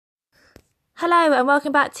Hello and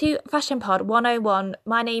welcome back to Fashion Pod 101.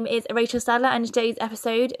 My name is Rachel Sadler and in today's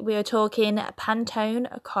episode we are talking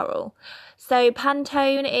Pantone Coral. So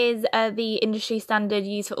Pantone is the industry standard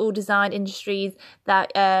used for all design industries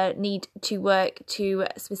that need to work to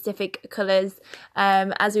specific colours.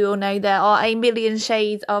 As we all know, there are a million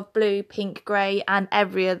shades of blue, pink, grey and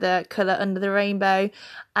every other colour under the rainbow.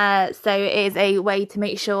 So it is a way to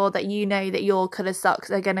make sure that you know that your colour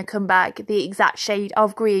socks are going to come back the exact shade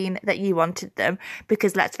of green that you wanted them,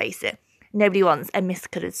 because let's face it, nobody wants a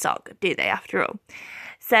miscoloured sock, do they, after all?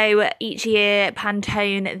 So each year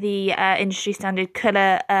Pantone, the industry standard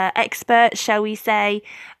colour expert, shall we say,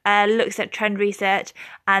 looks at trend research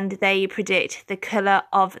and they predict the colour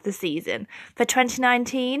of the season. For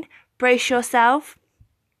 2019, brace yourself,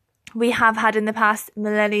 we have had in the past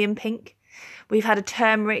Millennium Pink. We've had a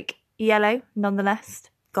turmeric yellow, nonetheless.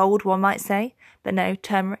 Gold, one might say, but no,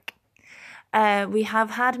 turmeric. We have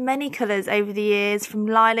had many colours over the years, from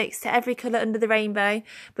lilacs to every colour under the rainbow.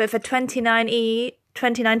 But for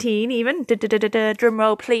 2019 even, drum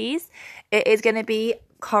roll please, it is going to be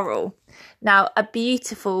coral. Now, a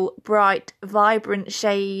beautiful, bright, vibrant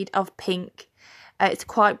shade of pink. It's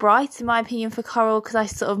quite bright in my opinion for coral, because I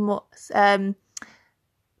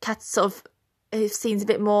it seems a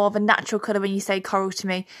bit more of a natural colour when you say coral to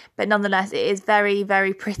me, but nonetheless it is very,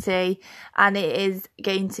 very pretty, and it is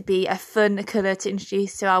going to be a fun colour to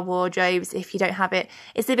introduce to our wardrobes if you don't have it.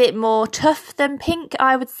 It's a bit more tough than pink,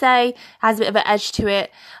 I would say, has a bit of an edge to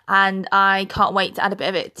it, and I can't wait to add a bit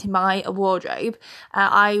of it to my wardrobe.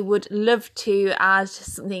 I would love to add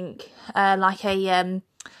something like a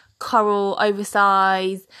coral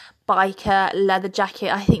oversized biker leather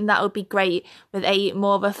jacket. I think that would be great with a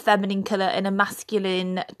more of a feminine colour and a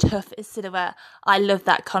masculine tough silhouette. I love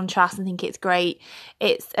that contrast and think it's great.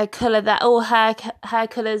 It's a colour that all hair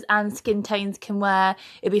colours and skin tones can wear.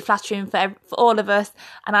 It'd be flattering for all of us,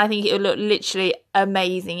 and I think it would look literally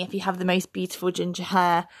amazing if you have the most beautiful ginger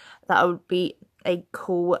hair. That would be a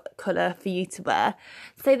cool colour for you to wear.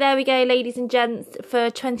 So there we go, ladies and gents. For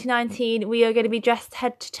 2019 we are going to be dressed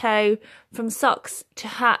head to toe, from socks to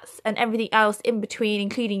hats and everything else in between,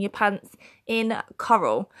 including your pants, in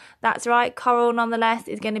coral. That's right, coral nonetheless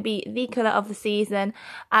is going to be the colour of the season,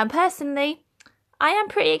 and personally I am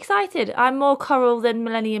pretty excited. I'm more coral than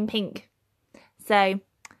Millennium Pink, so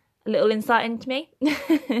a little insight into me.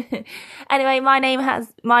 Anyway, my name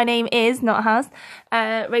is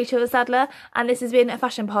Rachel Sadler, and this has been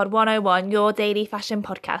Fashion Pod 101, your daily fashion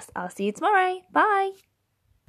podcast. I'll see you tomorrow. Bye.